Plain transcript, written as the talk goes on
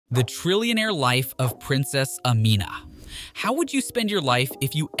The trillionaire life of Princess Aminah. How would you spend your life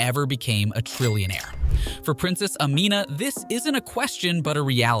if you ever became a trillionaire? For Princess Aminah, this isn't a question but a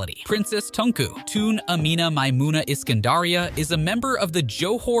reality. Princess Tunku Tun Aminah Maimuna Iskandaria is a member of the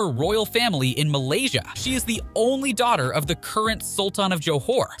Johor royal family in Malaysia. She is the only daughter of the current Sultan of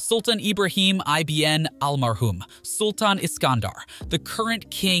Johor, Sultan Ibrahim IBN Almarhum Sultan Iskandar, the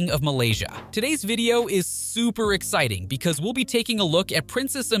current king of Malaysia. Today's video is super exciting because we'll be taking a look at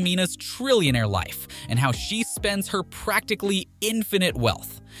Princess Aminah's trillionaire life and how she spends her practically infinite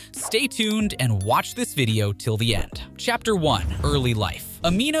wealth. Stay tuned and watch this video till the end. Chapter 1. Early Life.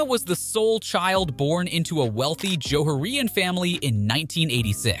 Aminah was the sole child born into a wealthy Johorian family in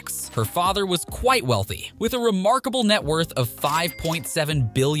 1986. Her father was quite wealthy, with a remarkable net worth of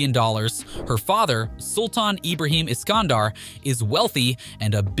 $5.7 billion. Her father, Sultan Ibrahim Iskandar, is wealthy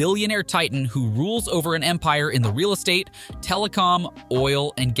and a billionaire titan who rules over an empire in the real estate, telecom,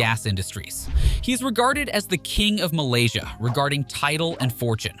 oil, and gas industries. He is regarded as the king of Malaysia regarding title and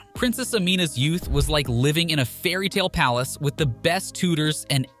fortune. Princess Aminah's youth was like living in a fairy tale palace with the best tutors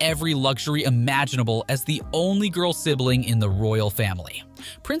and every luxury imaginable as the only girl sibling in the royal family.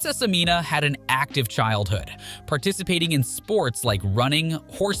 Princess Aminah had an active childhood, participating in sports like running,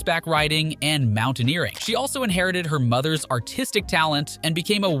 horseback riding, and mountaineering. She also inherited her mother's artistic talent and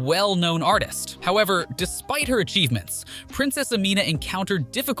became a well-known artist. However, despite her achievements, Princess Aminah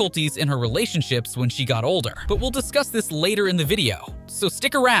encountered difficulties in her relationships when she got older. But we'll discuss this later in the video, so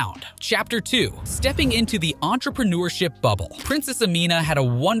stick around. Chapter 2. Stepping into the entrepreneurship bubble. Princess Aminah had a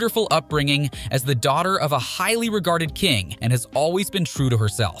wonderful upbringing as the daughter of a highly regarded king and has always been true to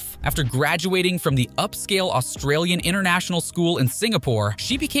herself. After graduating from the upscale Australian International School in Singapore,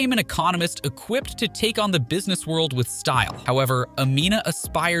 she became an economist equipped to take on the business world with style. However, Aminah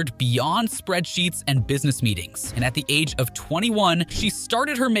aspired beyond spreadsheets and business meetings, and at the age of 21, she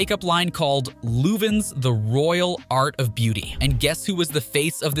started her makeup line called Leuven's The Royal Art of Beauty. And guess who was the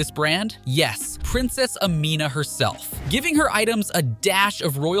face of this brand? Yes, Princess Aminah herself. Giving her items a dash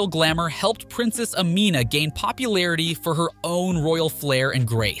of royal glamour helped Princess Aminah gain popularity for her own royal flair and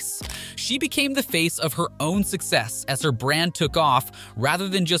grace. She became the face of her own success as her brand took off rather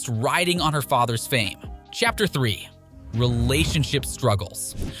than just riding on her father's fame. Chapter 3. Relationship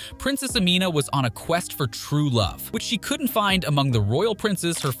struggles. Princess Aminah was on a quest for true love, which she couldn't find among the royal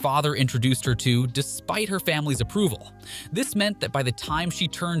princes her father introduced her to despite her family's approval. This meant that by the time she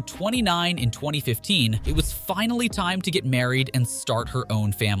turned 29 in 2015, it was finally time to get married and start her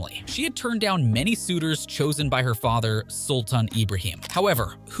own family. She had turned down many suitors chosen by her father, Sultan Ibrahim.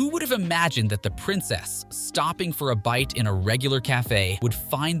 However, who would have imagined that the princess, stopping for a bite in a regular cafe, would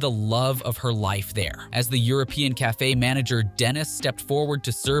find the love of her life there? As the European cafe manager Dennis stepped forward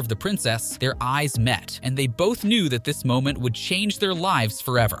to serve the princess, their eyes met, and they both knew that this moment would change their lives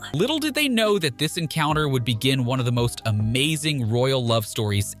forever. Little did they know that this encounter would begin one of the most amazing royal love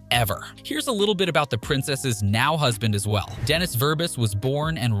stories ever. Here's a little bit about the princess's now husband as well. Dennis Verbas was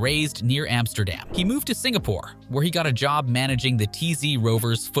born and raised near Amsterdam. He moved to Singapore, where he got a job managing the TZ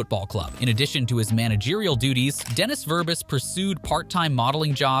Rovers football club. In addition to his managerial duties, Dennis Verbas pursued part-time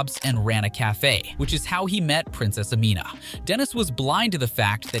modeling jobs and ran a cafe, which is how he met Princess Aminah. Dennis was blind to the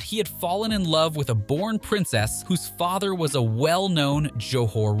fact that he had fallen in love with a born princess whose father was a well-known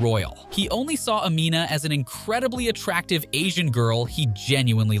Johor royal. He only saw Aminah as an incredibly attractive Asian girl he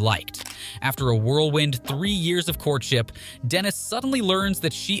genuinely liked. After a whirlwind 3 years of courtship, Dennis suddenly learns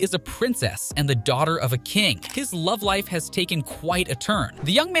that she is a princess and the daughter of a king. His love life has taken quite a turn.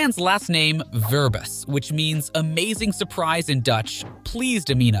 The young man's last name, Verbas, which means amazing surprise in Dutch, pleased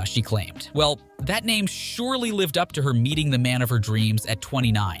Aminah, she claimed. Well, that name surely lived up to her meeting the man of her dreams at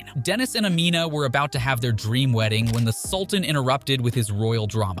 29. Dennis and Aminah were about to have their dream wedding when the Sultan interrupted with his royal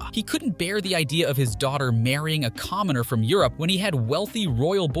drama. He couldn't bear the idea of his daughter marrying a commoner from Europe when he had wealthy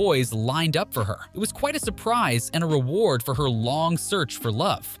royal boys lined up for her. It was quite a surprise and a reward for her long search for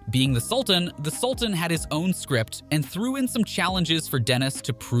love. Being the Sultan had his own script and threw in some challenges for Dennis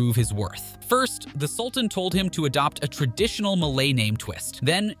to prove his worth. First, the Sultan told him to adopt a traditional Malay name twist.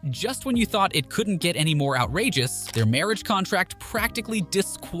 Then, just when you thought it couldn't get any more outrageous, their marriage contract practically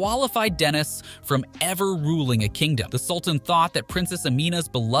disqualified Dennis from ever ruling a kingdom. The Sultan thought that Princess Aminah's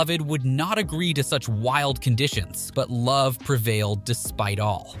beloved would not agree to such wild conditions, but love prevailed despite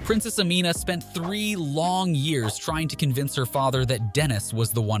all. Princess Aminah spent 3 long years trying to convince her father that Dennis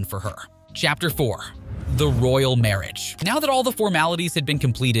was the one for her. Chapter 4. the royal marriage. Now that all the formalities had been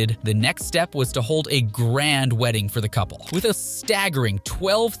completed, the next step was to hold a grand wedding for the couple, with a staggering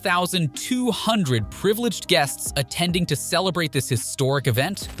 12,200 privileged guests attending to celebrate this historic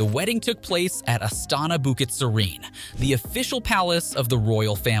event. The wedding took place at Astana Bukit Serene, the official palace of the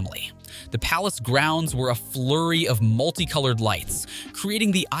royal family. The palace grounds were a flurry of multicolored lights,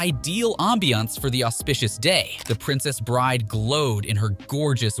 creating the ideal ambiance for the auspicious day. The princess bride glowed in her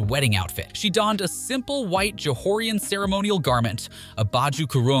gorgeous wedding outfit. She donned a simple white Johorian ceremonial garment, a baju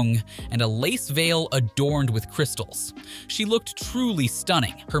kurung, and a lace veil adorned with crystals. She looked truly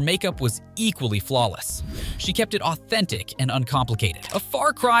stunning. Her makeup was equally flawless. She kept it authentic and uncomplicated, a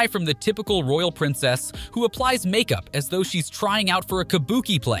far cry from the typical royal princess who applies makeup as though she's trying out for a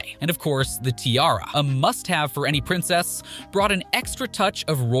kabuki play. And of course, the tiara, a must-have for any princess, brought an extra touch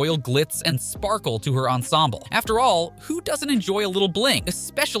of royal glitz and sparkle to her ensemble. After all, who doesn't enjoy a little bling,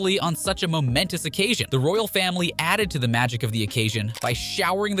 especially on such a momentous occasion? The royal family added to the magic of the occasion by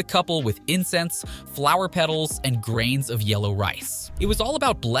showering the couple with incense, flower petals, and grains of yellow rice. It was all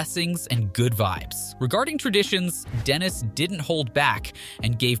about blessings and good vibes. Regarding traditions, Dennis didn't hold back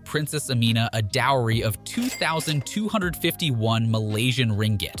and gave Princess Aminah a dowry of 2,251 Malaysian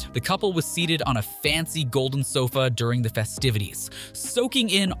ringgit. The couple was seated on a fancy golden sofa during the festivities, soaking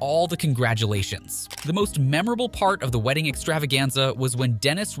in all the congratulations. The most memorable part of the wedding extravaganza was when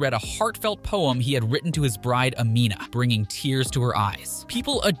Dennis read a heartfelt poem he had written to his bride Aminah, bringing tears to her eyes.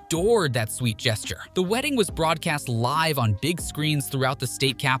 People adored that sweet gesture. The wedding was broadcast live on big screens throughout the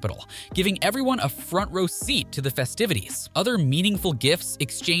state capital, giving everyone a front row seat to the festivities. Other meaningful gifts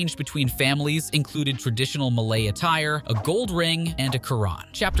exchanged between families included traditional Malay attire, a gold ring, and a Quran.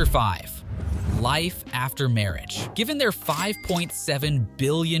 Chapter 5. Life after marriage. Given their $5.7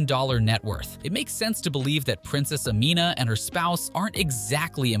 billion net worth, it makes sense to believe that Princess Aminah and her spouse aren't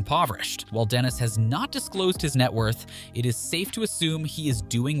exactly impoverished. While Dennis has not disclosed his net worth, it is safe to assume he is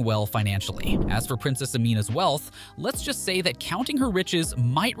doing well financially. As for Princess Aminah's wealth, let's just say that counting her riches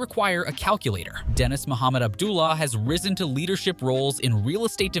might require a calculator. Dennis Muhammad Abdullah has risen to leadership roles in real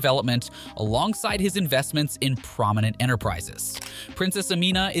estate development alongside his investments in prominent enterprises. Princess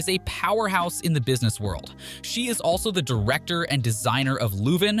Aminah is a powerhouse in the business world. She is also the director and designer of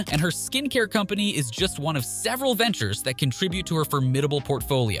Leuven, and her skincare company is just one of several ventures that contribute to her formidable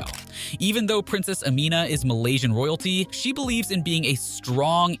portfolio. Even though Princess Aminah is Malaysian royalty, she believes in being a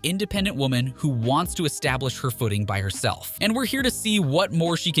strong, independent woman who wants to establish her footing by herself. And we're here to see what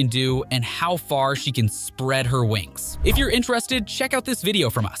more she can do and how far she can spread her wings. If you're interested, check out this video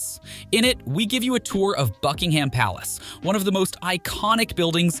from us. In it, we give you a tour of Buckingham Palace, one of the most iconic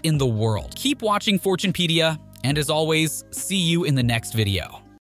buildings in the world. Keep watching Fortunepedia, and as always, see you in the next video.